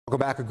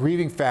Welcome back. A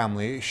grieving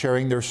family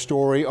sharing their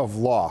story of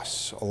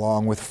loss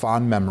along with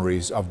fond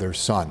memories of their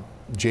son.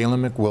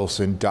 Jalen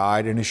McWilson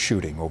died in a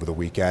shooting over the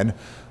weekend.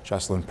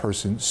 Jocelyn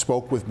Person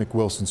spoke with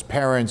McWilson's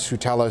parents, who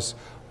tell us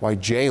why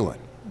Jalen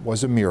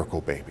was a miracle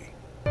baby.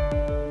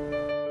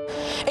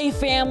 A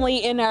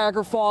family in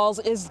Niagara Falls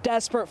is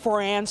desperate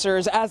for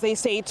answers as they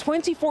say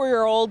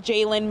 24-year-old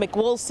Jalen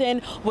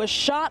McWilson was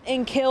shot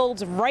and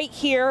killed right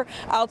here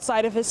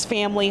outside of his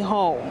family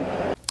home.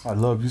 I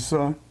love you,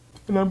 son,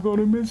 and I'm going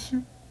to miss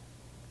you.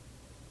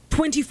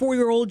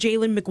 24-year-old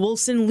Jalen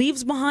McWilson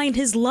leaves behind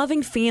his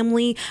loving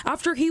family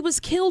after he was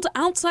killed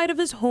outside of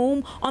his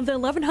home on the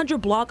 1100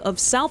 block of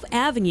South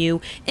Avenue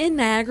in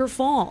Niagara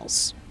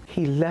Falls.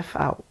 He left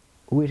out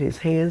with his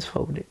hands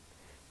folded,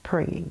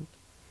 praying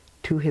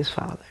to his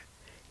Father.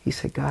 He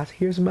said, God,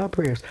 here's my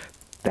prayers.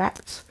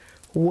 That's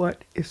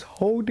what is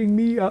holding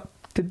me up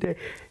today.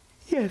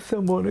 Yes,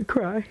 I'm gonna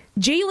cry.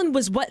 Jalen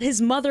was what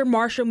his mother,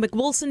 Marsha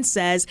McWilson,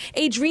 says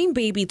a dream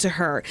baby to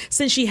her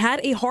since she had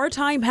a hard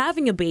time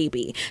having a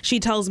baby. She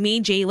tells me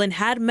Jalen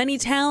had many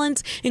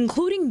talents,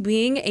 including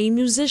being a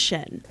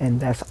musician. And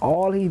that's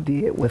all he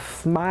did was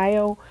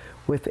smile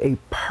with a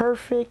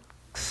perfect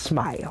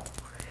smile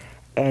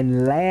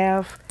and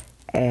laugh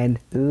and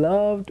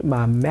loved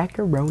my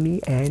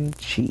macaroni and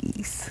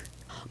cheese.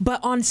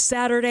 But on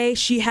Saturday,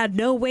 she had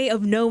no way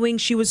of knowing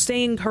she was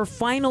saying her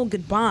final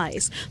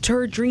goodbyes to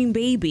her dream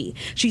baby.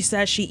 She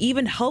says she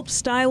even helped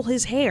style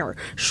his hair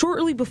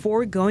shortly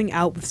before going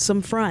out with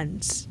some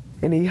friends.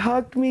 And he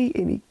hugged me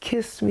and he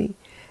kissed me.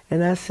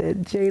 And I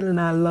said, Jalen,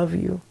 I love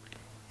you.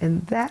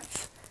 And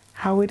that's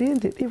how it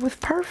ended. It was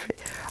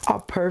perfect, a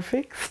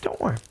perfect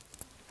storm.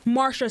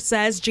 Marsha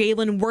says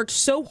Jalen worked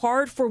so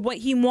hard for what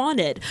he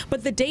wanted,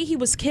 but the day he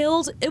was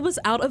killed, it was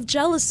out of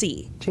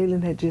jealousy.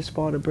 Jalen had just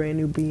bought a brand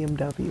new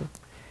BMW,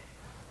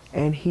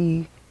 and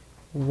he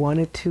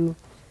wanted to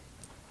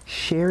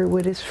share it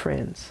with his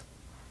friends,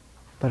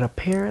 but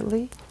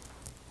apparently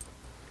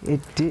it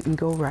didn't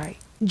go right.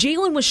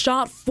 Jalen was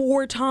shot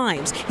 4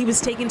 times. He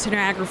was taken to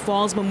Niagara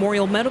Falls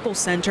Memorial Medical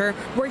Center,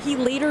 where he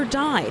later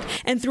died.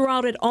 And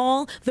throughout it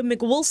all, the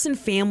McWilson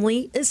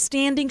family is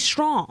standing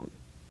strong.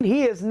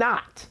 He is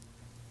not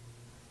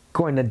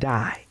going to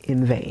die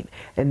in vain.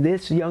 And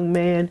this young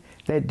man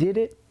that did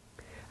it,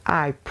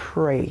 I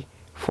pray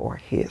for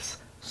his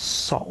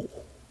soul.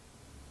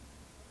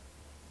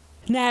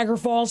 Niagara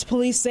Falls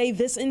police say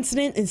this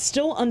incident is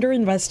still under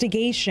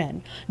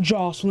investigation.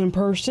 Jocelyn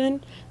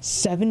Person,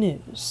 7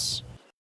 News.